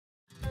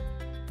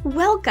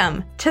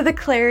Welcome to the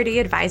Clarity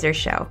Advisor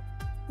Show,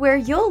 where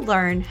you'll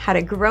learn how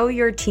to grow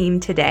your team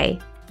today.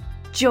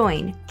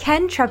 Join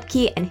Ken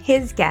Trupke and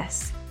his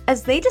guests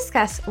as they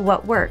discuss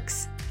what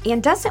works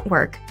and doesn't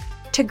work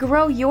to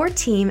grow your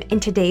team in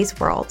today's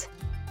world.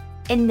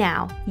 And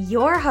now,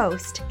 your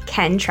host,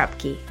 Ken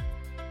Trupke.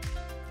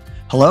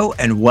 Hello,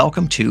 and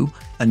welcome to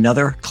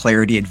another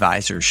Clarity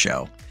Advisor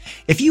Show.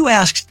 If you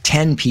asked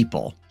 10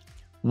 people,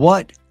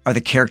 what are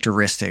the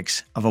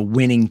characteristics of a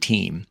winning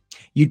team?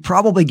 You'd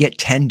probably get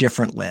 10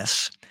 different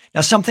lists.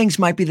 Now, some things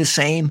might be the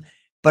same,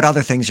 but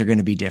other things are going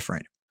to be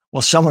different.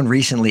 Well, someone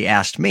recently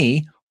asked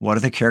me, what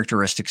are the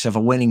characteristics of a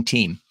winning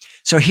team?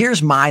 So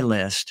here's my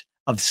list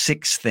of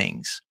 6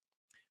 things.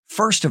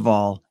 First of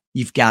all,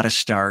 you've got to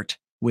start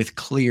with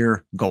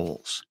clear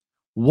goals.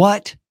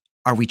 What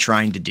are we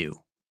trying to do?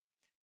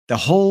 The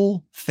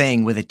whole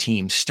thing with a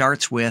team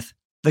starts with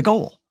the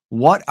goal.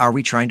 What are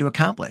we trying to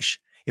accomplish?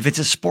 If it's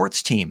a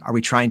sports team, are we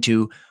trying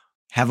to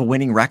have a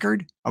winning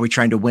record? Are we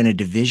trying to win a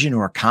division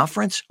or a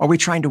conference? Are we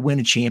trying to win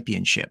a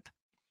championship?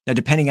 Now,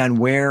 depending on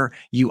where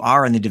you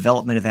are in the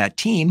development of that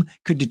team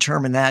could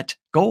determine that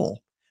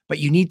goal, but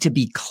you need to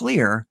be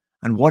clear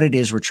on what it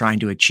is we're trying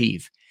to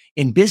achieve.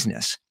 In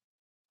business,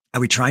 are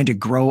we trying to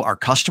grow our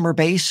customer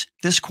base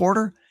this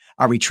quarter?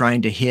 Are we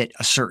trying to hit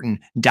a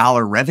certain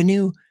dollar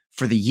revenue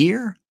for the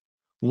year?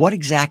 What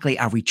exactly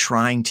are we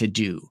trying to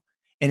do?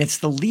 And it's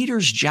the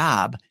leader's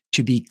job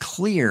to be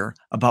clear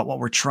about what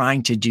we're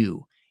trying to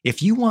do.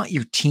 If you want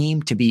your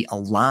team to be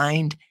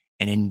aligned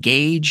and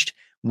engaged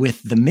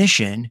with the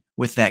mission,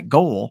 with that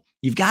goal,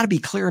 you've got to be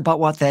clear about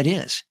what that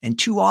is. And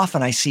too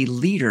often I see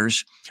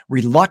leaders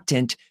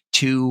reluctant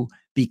to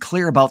be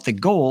clear about the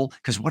goal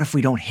because what if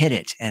we don't hit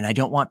it? And I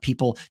don't want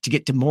people to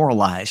get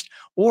demoralized.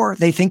 Or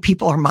they think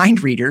people are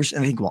mind readers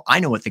and they think, well, I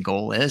know what the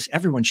goal is.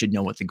 Everyone should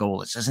know what the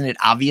goal is. Isn't it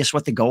obvious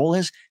what the goal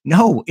is?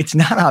 No, it's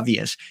not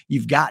obvious.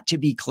 You've got to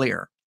be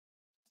clear.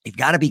 You've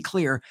got to be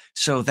clear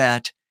so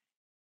that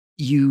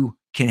you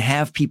can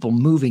have people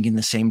moving in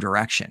the same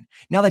direction.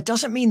 Now, that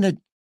doesn't mean the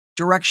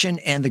direction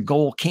and the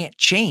goal can't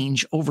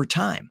change over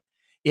time.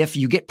 If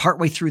you get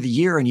partway through the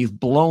year and you've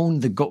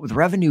blown the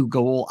revenue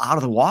goal out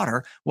of the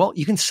water, well,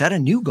 you can set a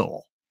new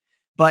goal.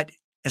 But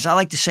as I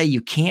like to say, you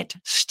can't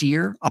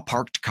steer a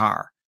parked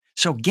car.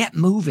 So get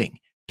moving,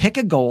 pick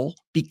a goal,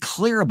 be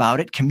clear about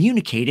it,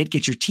 communicate it,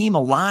 get your team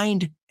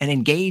aligned and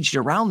engaged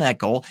around that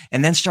goal,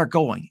 and then start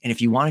going. And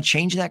if you want to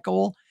change that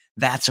goal,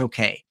 that's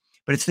okay.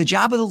 But it's the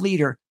job of the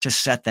leader to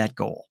set that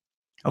goal.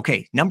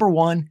 Okay, number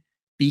 1,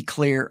 be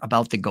clear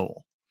about the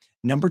goal.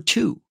 Number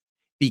 2,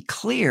 be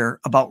clear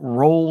about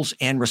roles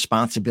and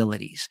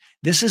responsibilities.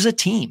 This is a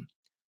team.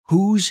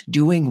 Who's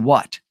doing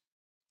what?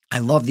 I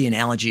love the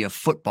analogy of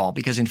football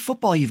because in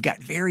football, you've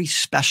got very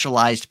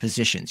specialized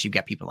positions. You've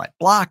got people that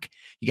block.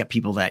 You got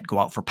people that go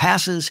out for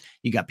passes.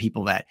 You got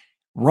people that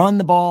run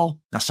the ball.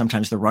 Now,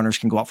 sometimes the runners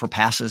can go out for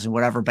passes and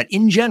whatever, but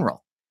in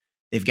general,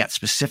 they've got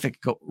specific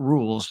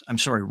roles.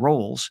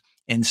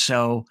 And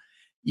so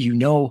you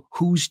know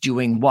who's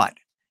doing what.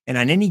 And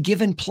on any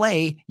given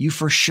play, you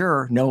for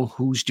sure know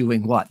who's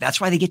doing what. That's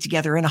why they get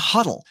together in a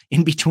huddle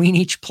in between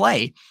each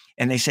play.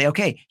 And they say,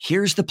 okay,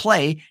 here's the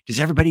play. Does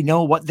everybody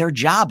know what their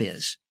job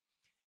is?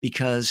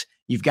 Because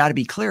you've got to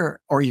be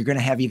clear or you're going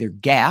to have either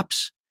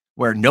gaps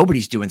where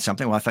nobody's doing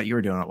something. Well, I thought you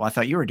were doing it. Well, I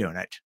thought you were doing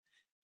it.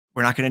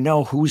 We're not going to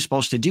know who's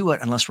supposed to do it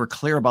unless we're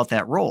clear about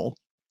that role.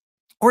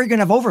 Or you're going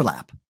to have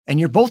overlap and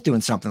you're both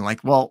doing something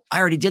like, well, I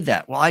already did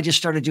that. Well, I just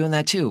started doing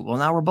that too. Well,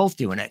 now we're both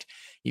doing it.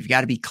 You've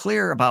got to be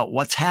clear about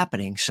what's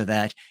happening so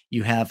that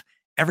you have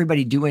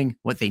everybody doing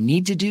what they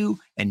need to do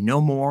and no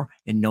more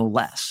and no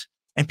less.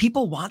 And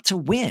people want to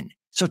win.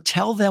 So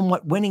tell them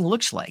what winning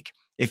looks like.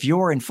 If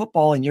you're in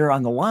football and you're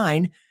on the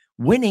line,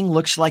 winning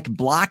looks like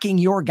blocking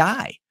your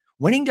guy.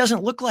 Winning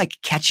doesn't look like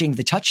catching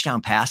the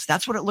touchdown pass.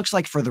 That's what it looks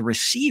like for the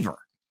receiver.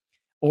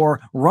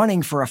 Or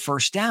running for a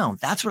first down.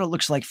 That's what it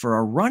looks like for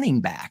a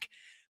running back.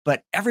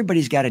 But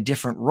everybody's got a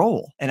different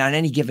role. And on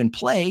any given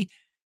play,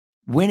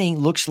 winning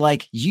looks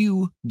like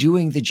you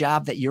doing the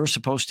job that you're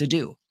supposed to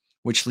do,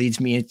 which leads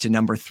me into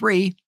number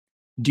 3,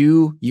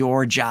 do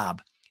your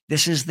job.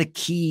 This is the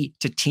key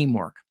to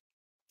teamwork.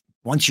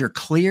 Once you're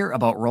clear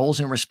about roles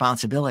and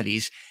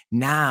responsibilities,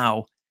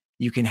 now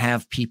you can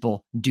have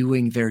people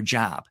doing their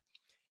job.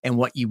 And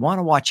what you want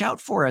to watch out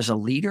for as a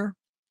leader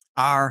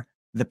are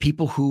the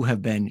people who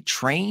have been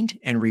trained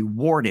and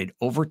rewarded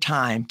over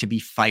time to be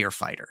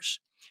firefighters.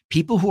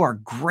 People who are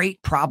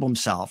great problem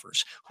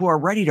solvers, who are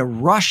ready to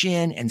rush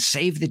in and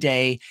save the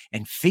day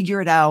and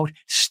figure it out,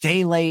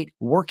 stay late,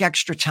 work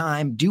extra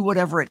time, do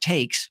whatever it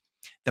takes.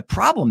 The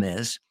problem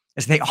is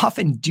they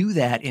often do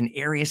that in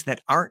areas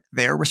that aren't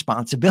their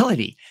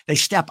responsibility. They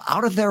step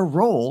out of their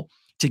role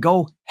to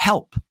go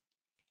help.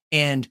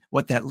 And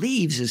what that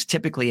leaves is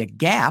typically a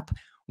gap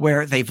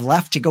where they've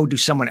left to go do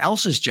someone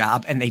else's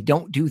job and they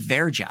don't do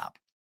their job.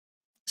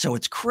 So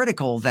it's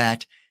critical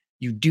that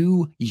you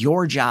do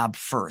your job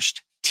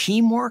first.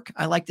 Teamwork,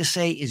 I like to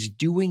say, is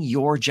doing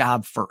your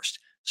job first.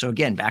 So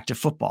again, back to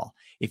football.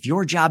 If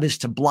your job is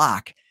to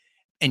block,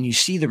 and you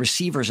see the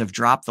receivers have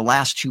dropped the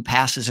last 2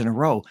 passes in a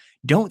row,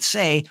 don't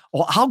say,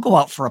 "Oh, I'll go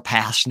out for a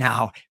pass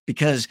now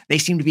because they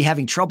seem to be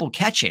having trouble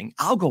catching.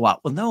 I'll go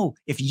out." Well, no,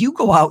 if you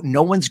go out,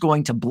 no one's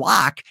going to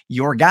block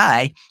your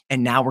guy.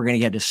 And now we're going to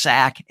get a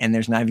sack and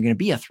there's not even going to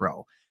be a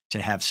throw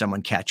to have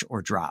someone catch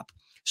or drop.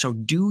 So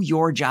do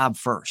your job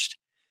first.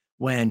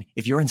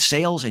 If you're in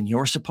sales and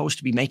you're supposed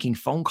to be making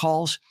phone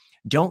calls,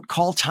 don't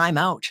call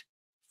timeout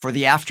for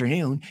the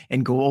afternoon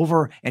and go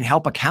over and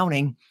help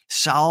accounting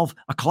solve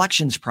a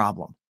collections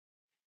problem.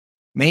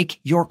 Make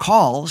your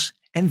calls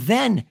and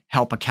then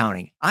help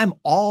accounting. I'm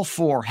all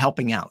for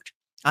helping out.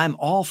 I'm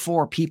all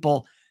for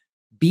people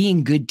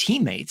being good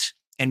teammates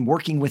and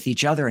working with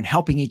each other and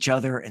helping each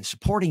other and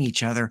supporting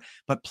each other.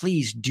 But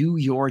please do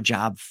your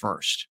job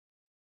first.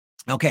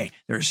 Okay,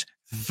 there's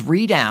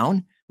 3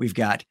 down. We've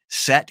got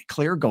set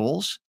clear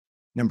goals.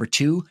 Number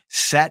 2,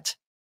 set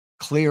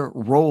clear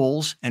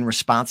roles and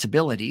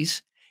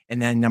responsibilities.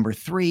 And then number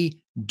 3,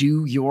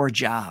 do your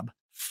job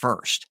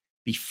first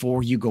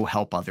before you go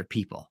help other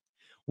people.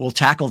 We'll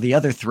tackle the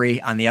other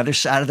 3 on the other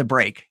side of the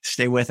break.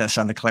 Stay with us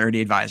on the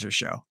Clarity Advisor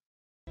Show.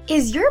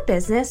 Is your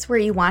business where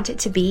you want it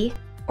to be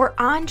or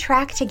on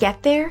track to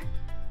get there?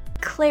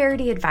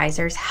 Clarity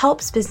Advisors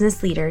helps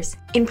business leaders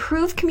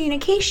improve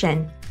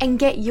communication and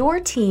get your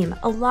team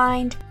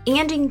aligned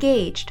and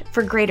engaged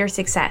for greater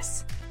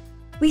success.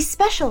 We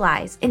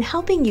specialize in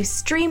helping you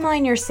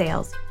streamline your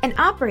sales and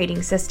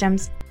operating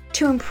systems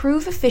to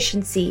improve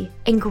efficiency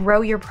and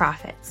grow your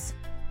profits.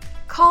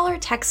 Call or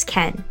text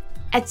Ken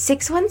at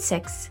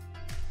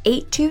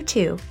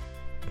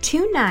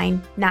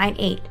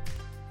 616-822-2998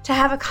 to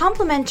have a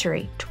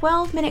complimentary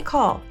 12-minute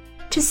call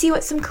to see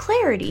what some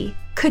clarity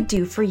could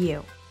do for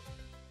you.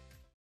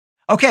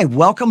 Okay,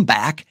 welcome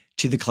back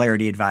to the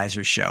Clarity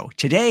Advisor Show.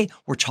 Today,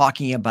 we're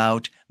talking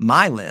about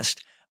my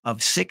list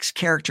of 6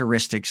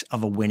 characteristics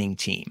of a winning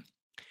team.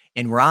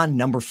 And we're on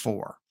number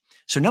 4.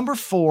 So number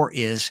 4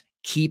 is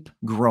keep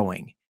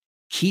growing,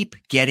 keep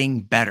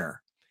getting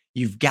better.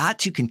 You've got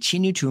to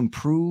continue to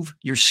improve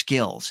your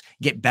skills,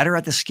 get better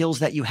at the skills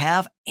that you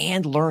have,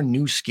 and learn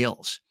new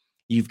skills.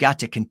 You've got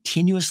to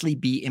continuously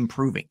be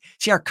improving.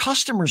 See, our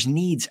customers'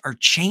 needs are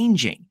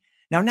changing.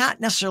 Now, not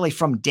necessarily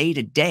from day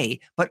to day,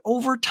 but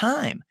over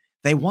time.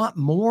 They want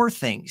more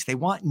things. They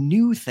want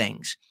new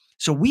things.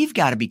 So we've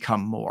got to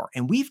become more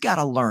and we've got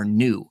to learn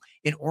new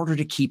in order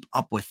to keep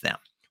up with them.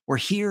 We're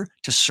here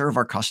to serve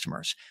our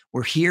customers.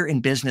 We're here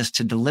in business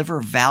to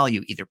deliver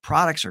value, either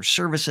products or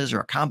services or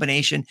a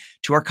combination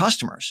to our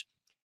customers.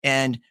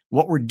 And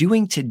what we're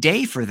doing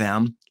today for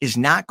them is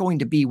not going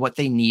to be what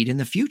they need in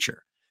the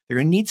future. They're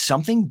going to need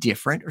something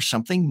different or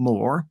something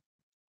more.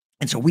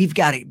 And so we've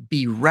got to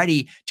be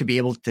ready to be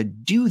able to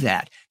do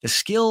that. The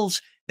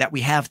skills that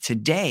we have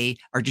today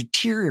are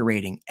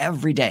deteriorating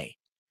every day.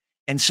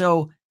 And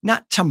so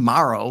not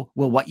tomorrow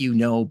will what you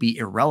know be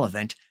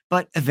irrelevant,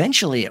 but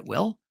eventually it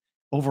will.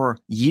 Over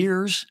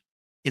years,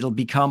 it'll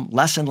become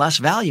less and less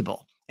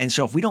valuable. And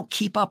so if we don't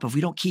keep up, if we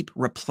don't keep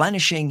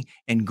replenishing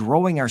and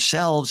growing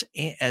ourselves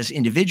as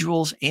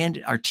individuals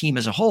and our team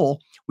as a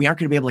whole, we aren't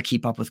going to be able to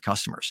keep up with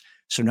customers.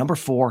 So number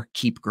 4,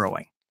 keep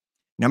growing.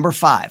 Number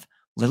 5,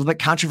 a little bit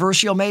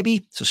controversial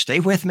maybe, so stay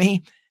with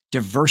me,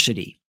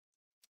 diversity.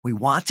 We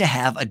want to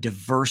have a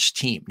diverse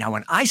team. Now,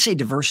 when I say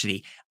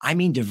diversity, I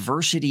mean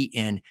diversity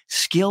in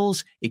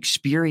skills,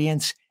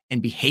 experience,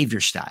 and behavior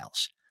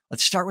styles.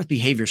 Let's start with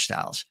behavior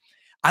styles.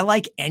 I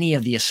like any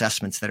of the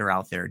assessments that are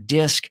out there,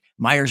 DISC,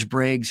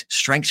 Myers-Briggs,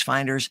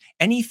 StrengthsFinders,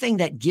 anything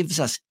that gives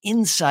us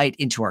insight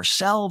into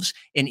ourselves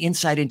and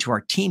insight into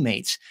our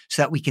teammates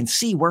so that we can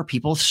see where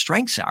people's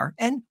strengths are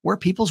and where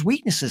people's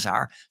weaknesses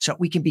are so that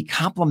we can be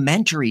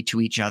complementary to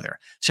each other,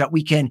 so that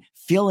we can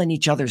fill in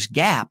each other's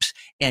gaps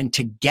and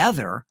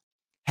together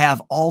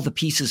have all the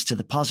pieces to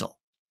the puzzle.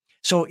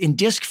 So in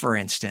DISC, for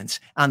instance,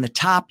 on the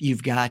top,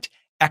 you've got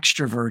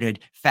extroverted,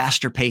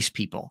 faster paced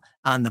people.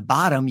 On the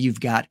bottom, you've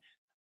got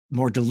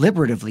more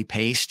deliberatively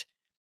paced,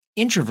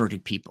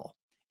 introverted people.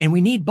 And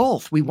we need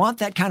both. We want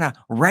that kind of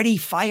ready,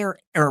 fire,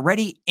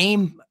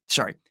 aim,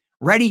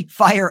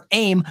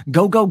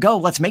 go, go, go.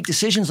 Let's make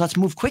decisions. Let's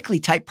move quickly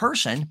type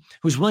person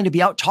who's willing to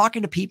be out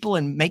talking to people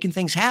and making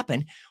things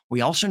happen.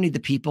 We also need the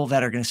people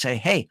that are going to say,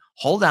 hey,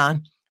 hold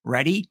on,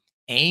 ready,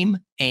 aim.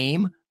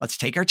 Let's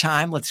take our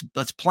time. Let's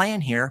plan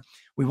here.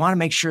 We want to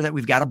make sure that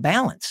we've got a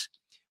balance.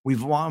 We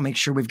want to make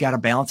sure we've got a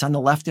balance on the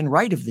left and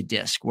right of the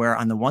DISC, where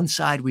on the one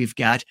side, we've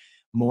got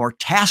more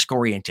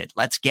task-oriented.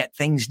 Let's get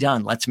things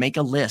done. Let's make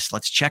a list.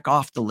 Let's check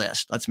off the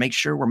list. Let's make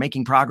sure we're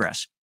making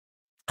progress.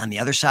 On the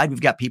other side, we've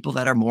got people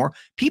that are more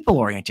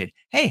people-oriented.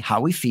 Hey, how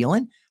are we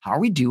feeling? How are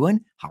we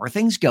doing? How are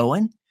things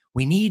going?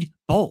 We need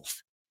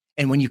both.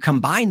 And when you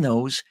combine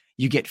those,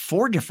 you get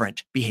 4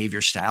 different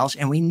behavior styles,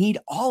 and we need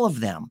all of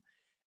them.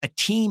 A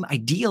team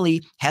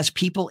ideally has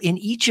people in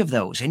each of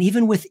those, and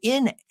even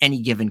within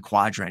any given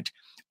quadrant.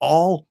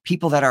 All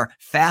people that are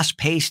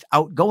fast-paced,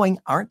 outgoing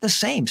aren't the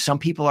same. Some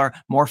people are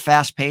more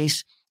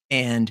fast-paced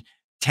and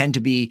tend to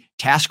be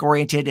task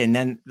oriented and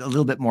then a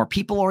little bit more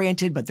people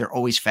oriented, but they're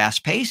always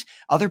fast paced.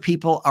 Other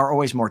people are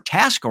always more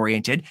task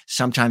oriented,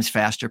 sometimes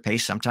faster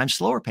paced, sometimes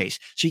slower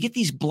paced. So you get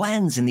these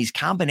blends and these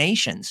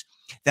combinations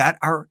that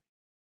are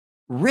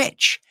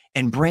rich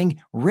and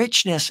bring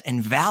richness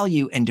and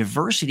value and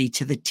diversity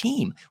to the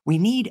team. We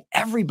need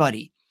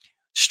everybody.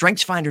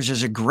 StrengthsFinders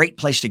is a great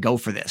place to go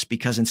for this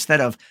because instead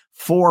of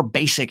 4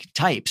 basic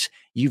types,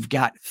 you've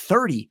got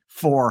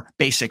 34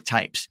 basic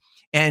types,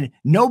 and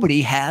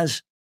nobody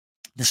has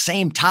the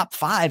same top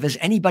 5 as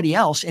anybody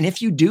else. And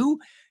if you do,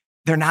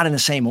 they're not in the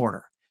same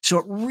order. So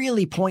it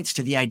really points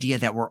to the idea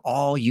that we're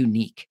all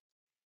unique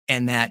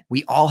and that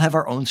we all have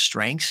our own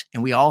strengths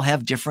and we all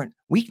have different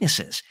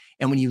weaknesses.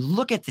 And when you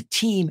look at the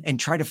team and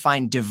try to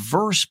find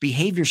diverse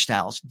behavior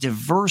styles,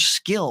 diverse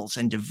skills,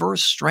 and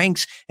diverse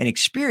strengths and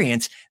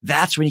experience,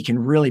 that's when you can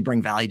really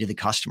bring value to the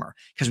customer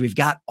because we've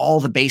got all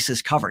the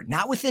bases covered,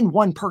 not within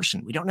one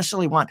person. We don't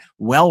necessarily want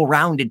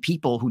well-rounded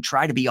people who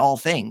try to be all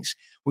things.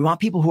 We want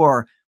people who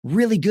are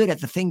really good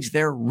at the things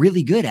they're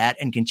really good at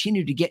and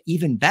continue to get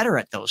even better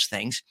at those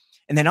things.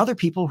 And then other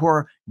people who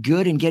are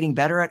good and getting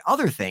better at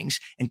other things.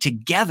 And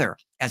together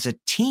as a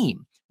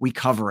team, we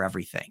cover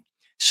everything.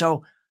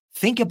 So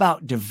think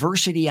about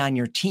diversity on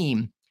your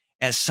team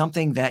as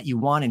something that you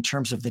want in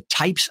terms of the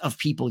types of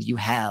people you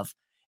have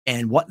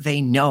and what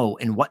they know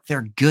and what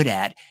they're good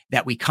at,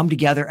 that we come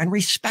together and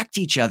respect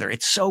each other.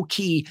 It's so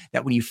key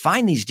that when you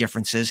find these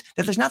differences,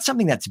 that there's not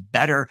something that's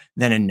better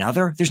than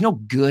another. There's no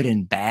good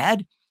and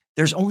bad.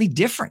 There's only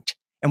different,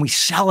 and we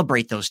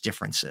celebrate those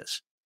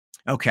differences.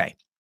 Okay.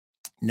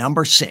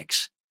 Number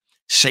 6,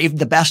 save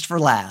the best for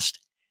last,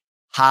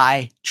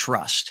 high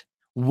trust.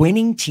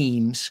 Winning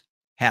teams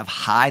have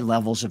high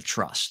levels of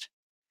trust.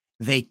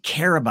 They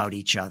care about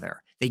each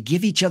other. They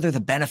give each other the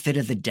benefit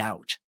of the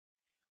doubt.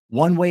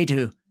 One way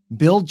to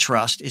build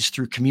trust is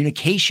through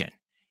communication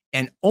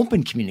and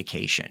open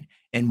communication.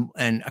 And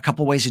a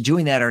couple of ways of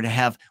doing that are to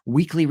have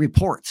weekly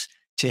reports,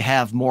 to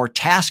have more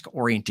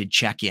task-oriented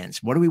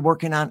check-ins. What are we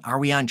working on? Are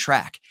we on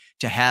track?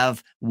 To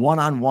have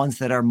one-on-ones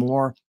that are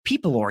more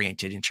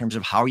people-oriented in terms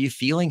of how are you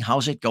feeling?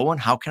 How's it going?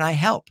 How can I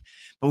help?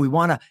 But we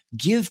want to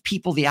give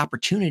people the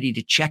opportunity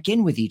to check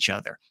in with each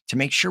other, to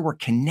make sure we're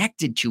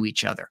connected to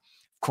each other.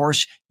 Of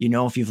course,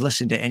 if you've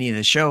listened to any of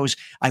the shows,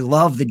 I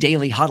love the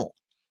daily huddle.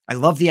 I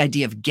love the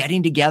idea of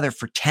getting together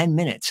for 10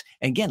 minutes.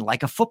 And again,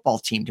 like a football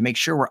team, to make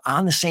sure we're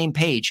on the same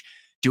page.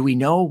 Do we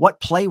know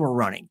what play we're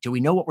running? Do we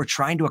know what we're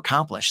trying to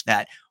accomplish?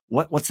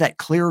 What's that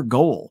clear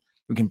goal?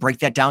 We can break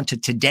that down to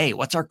today.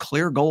 What's our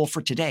clear goal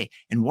for today?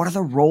 And what are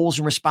the roles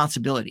and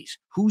responsibilities?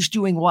 Who's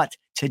doing what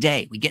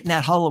today? We get in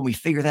that huddle and we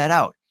figure that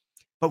out.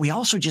 But we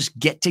also just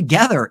get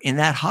together in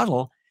that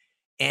huddle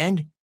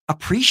and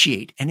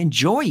appreciate and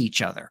enjoy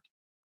each other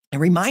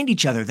and remind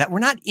each other that we're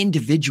not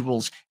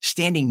individuals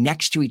standing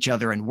next to each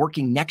other and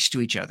working next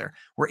to each other.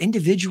 We're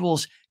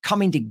individuals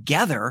coming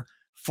together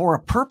for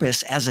a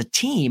purpose as a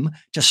team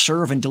to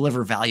serve and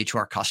deliver value to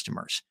our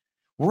customers.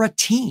 We're a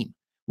team.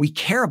 We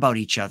care about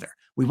each other.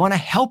 We want to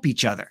help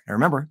each other. And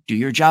remember, do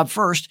your job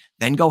first,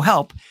 then go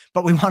help.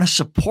 But we want to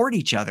support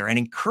each other and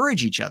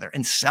encourage each other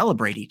and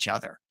celebrate each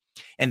other.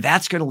 And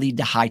that's going to lead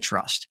to high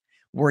trust.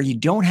 Where you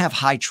don't have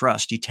high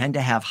trust, you tend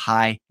to have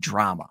high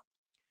drama.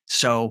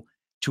 So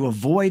to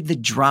avoid the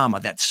drama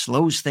that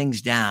slows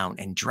things down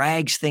and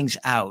drags things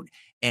out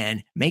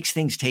and makes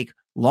things take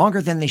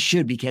longer than they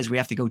should because we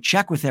have to go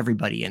check with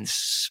everybody and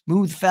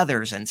smooth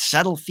feathers and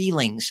settle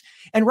feelings.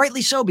 And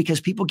rightly so,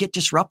 because people get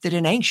disrupted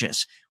and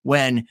anxious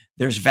when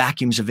there's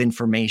vacuums of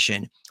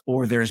information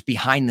or there's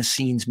behind the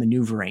scenes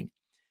maneuvering.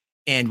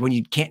 And when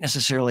you can't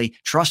necessarily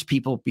trust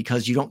people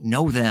because you don't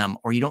know them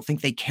or you don't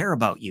think they care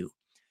about you.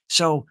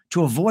 So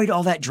to avoid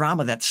all that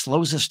drama that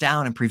slows us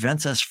down and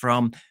prevents us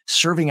from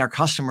serving our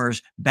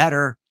customers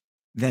better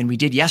than we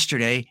did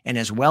yesterday and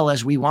as well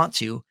as we want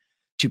to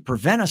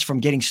prevent us from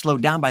getting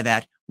slowed down by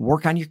that,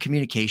 work on your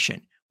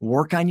communication,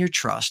 work on your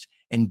trust,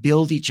 and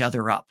build each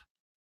other up.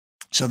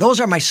 So those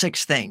are my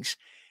 6 things.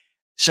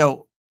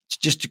 So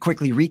just to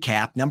quickly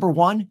recap, number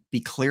 1,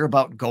 be clear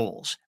about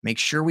goals. Make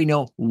sure we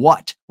know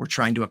what we're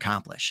trying to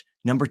accomplish.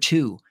 Number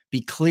 2,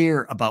 be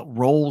clear about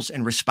roles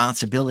and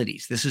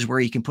responsibilities. This is where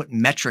you can put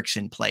metrics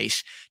in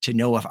place to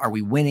know if are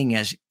we winning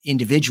as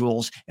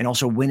individuals and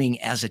also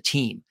winning as a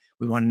team.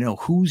 We want to know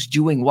who's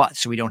doing what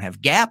so we don't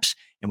have gaps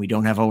and we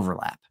don't have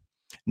overlap.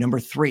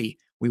 Number 3,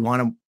 we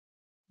want to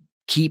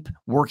keep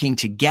working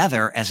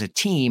together as a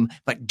team,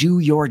 but do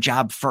your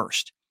job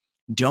first.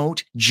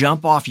 Don't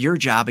jump off your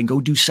job and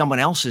go do someone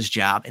else's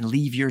job and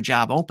leave your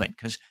job open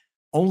because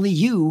only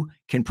you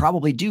can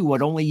probably do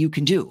what only you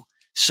can do.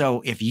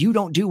 So if you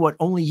don't do what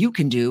only you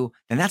can do,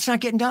 then that's not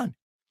getting done.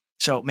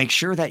 So make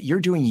sure that you're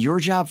doing your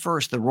job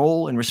first, the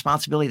role and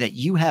responsibility that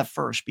you have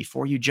first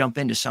before you jump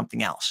into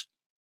something else.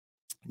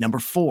 Number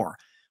 4,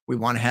 we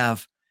want to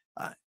have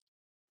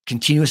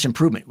continuous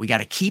improvement. We got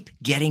to keep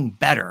getting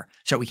better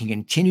so we can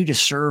continue to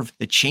serve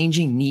the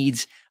changing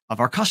needs of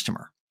our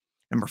customer.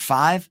 Number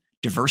 5,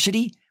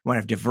 diversity. We want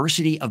to have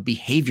diversity of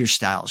behavior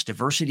styles,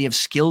 diversity of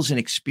skills and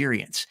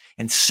experience,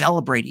 and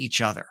celebrate each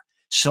other.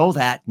 so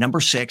that, number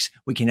 6,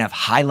 we can have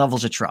high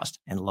levels of trust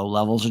and low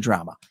levels of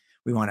drama.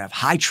 We want to have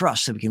high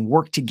trust so we can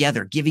work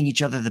together, giving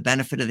each other the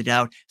benefit of the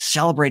doubt,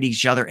 celebrate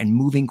each other, and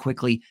moving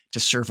quickly to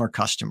serve our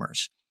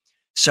customers.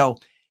 So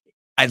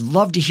I'd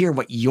love to hear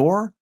what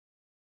your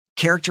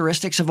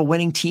characteristics of a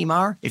winning team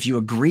are. If you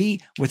agree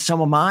with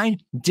some of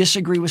mine,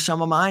 disagree with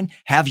some of mine,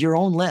 have your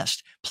own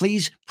list.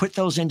 Please put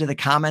those into the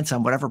comments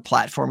on whatever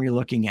platform you're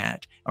looking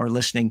at or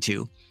listening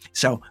to.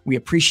 So we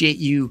appreciate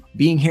you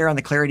being here on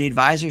the Clarity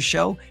Advisors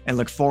Show and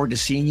look forward to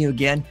seeing you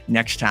again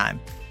next time.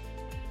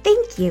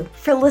 Thank you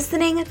for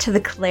listening to the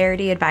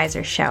Clarity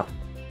Advisors Show.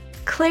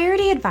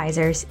 Clarity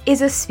Advisors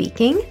is a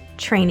speaking,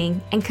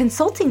 training, and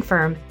consulting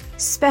firm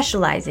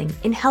specializing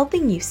in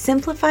helping you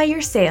simplify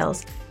your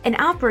sales and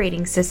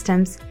operating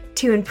systems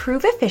to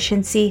improve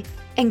efficiency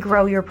and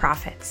grow your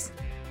profits.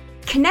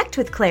 Connect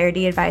with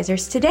Clarity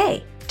Advisors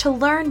today to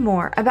learn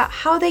more about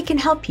how they can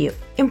help you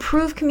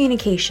improve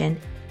communication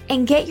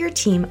and get your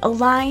team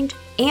aligned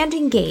and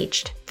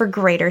engaged for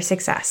greater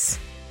success.